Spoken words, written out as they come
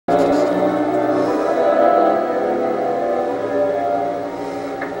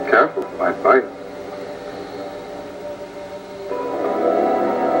Fine.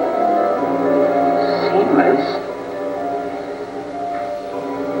 Seamless?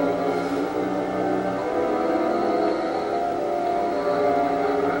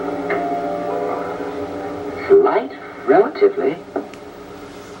 Light, relatively.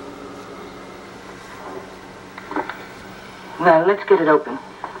 Now, let's get it open.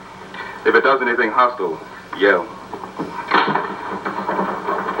 If it does anything hostile, yell.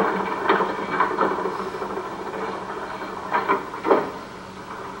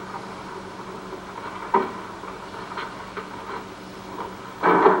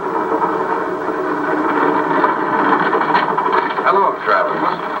 Hello,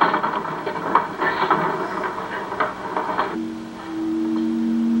 travelers.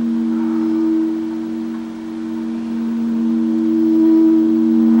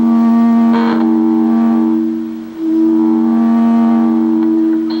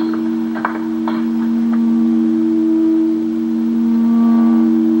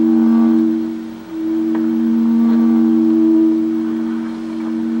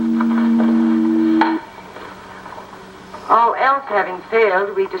 Having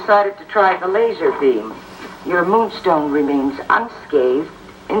failed, we decided to try the laser beam. Your Moonstone remains unscathed,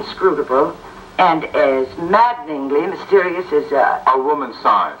 inscrutable, and as maddeningly mysterious as a woman's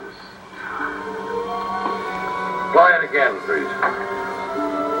sizes. Try it again, please.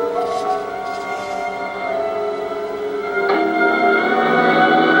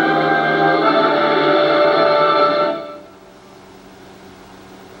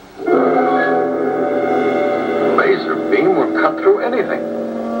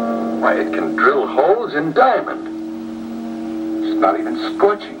 Why, it can drill holes in diamond. It's not even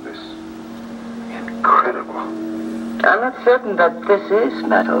scorching this. Incredible. I'm not certain that this is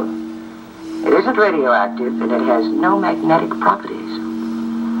metal. It isn't radioactive, and it has no magnetic properties.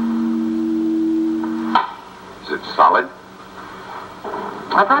 Is it solid?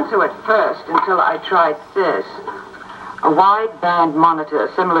 I thought so at first, until I tried this. A wide-band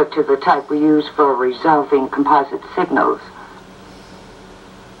monitor similar to the type we use for resolving composite signals.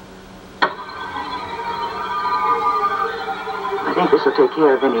 I think this will take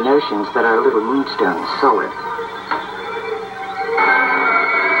care of any notions that our little Moonstone is solid.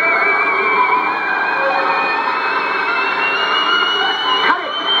 Cut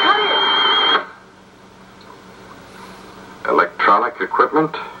it! Electronic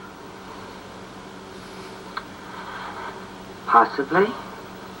equipment? Possibly.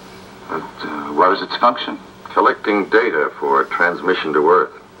 But what is its function? Collecting data for transmission to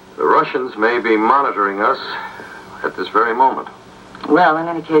Earth. The Russians may be monitoring us at this very moment. Well, in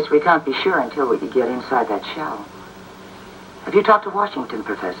any case, we can't be sure until we get inside that shell. Have you talked to Washington,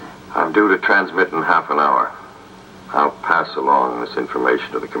 Professor? I'm due to transmit in half an hour. I'll pass along this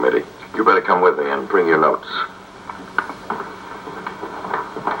information to the committee. You better come with me and bring your notes.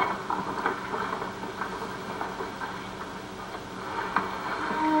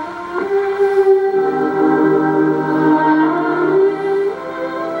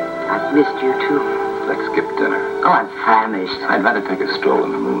 I've missed you, too. Let's skip dinner. Oh, I'm famished. I'd rather take a stroll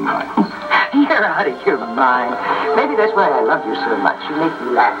in the moonlight. You're out of your mind. Maybe that's why I love you so much. You make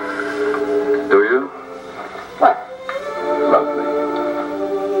me laugh. Do you? What? Lovely.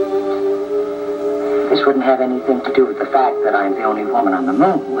 This wouldn't have anything to do with the fact that I'm the only woman on the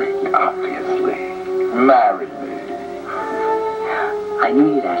moon, would it? Obviously. Marry me. I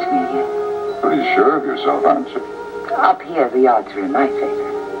knew you'd ask me again. Pretty sure of yourself, aren't you? Up here, the odds are in my favor.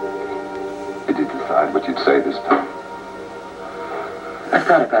 Did you decide what you'd say this time? I've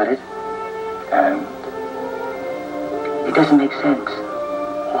thought about it. And? It doesn't make sense.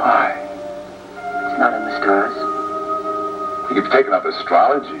 Why? It's not in the stars. You've taken up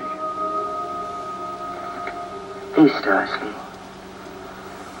astrology. These stars, Lee.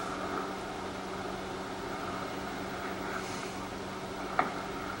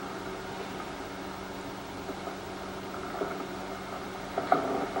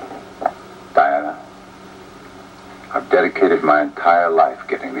 Diana, I've dedicated my entire life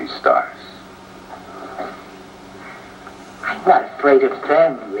getting these stars. I'm not afraid of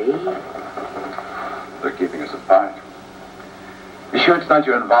them, Lee. They're keeping us apart. You sure it's not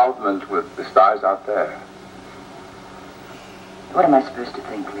your involvement with the stars out there? What am I supposed to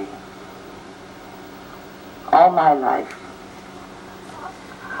think, Lee? All my life,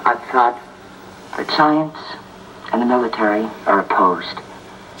 I've thought that science and the military are opposed.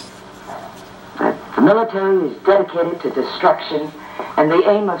 That the military is dedicated to destruction, and the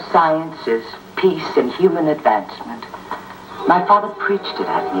aim of science is peace and human advancement. My father preached it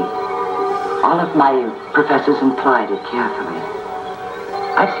at me. All of my professors implied it carefully.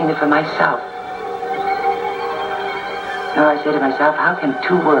 I've seen it for myself. Now I say to myself, how can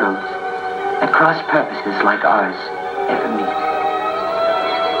two worlds that cross purposes like ours ever meet?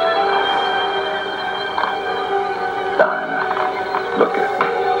 Diana, look at me.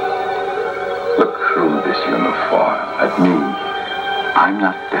 Look through this uniform at me. I'm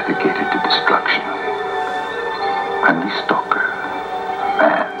not dedicated to destruction. I'm the stalker. A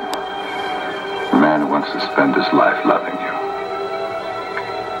man. A man who wants to spend his life loving you.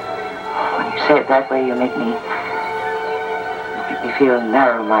 When you say it that way, you make me feel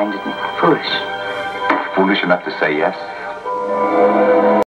narrow-minded and foolish. Foolish enough to say yes?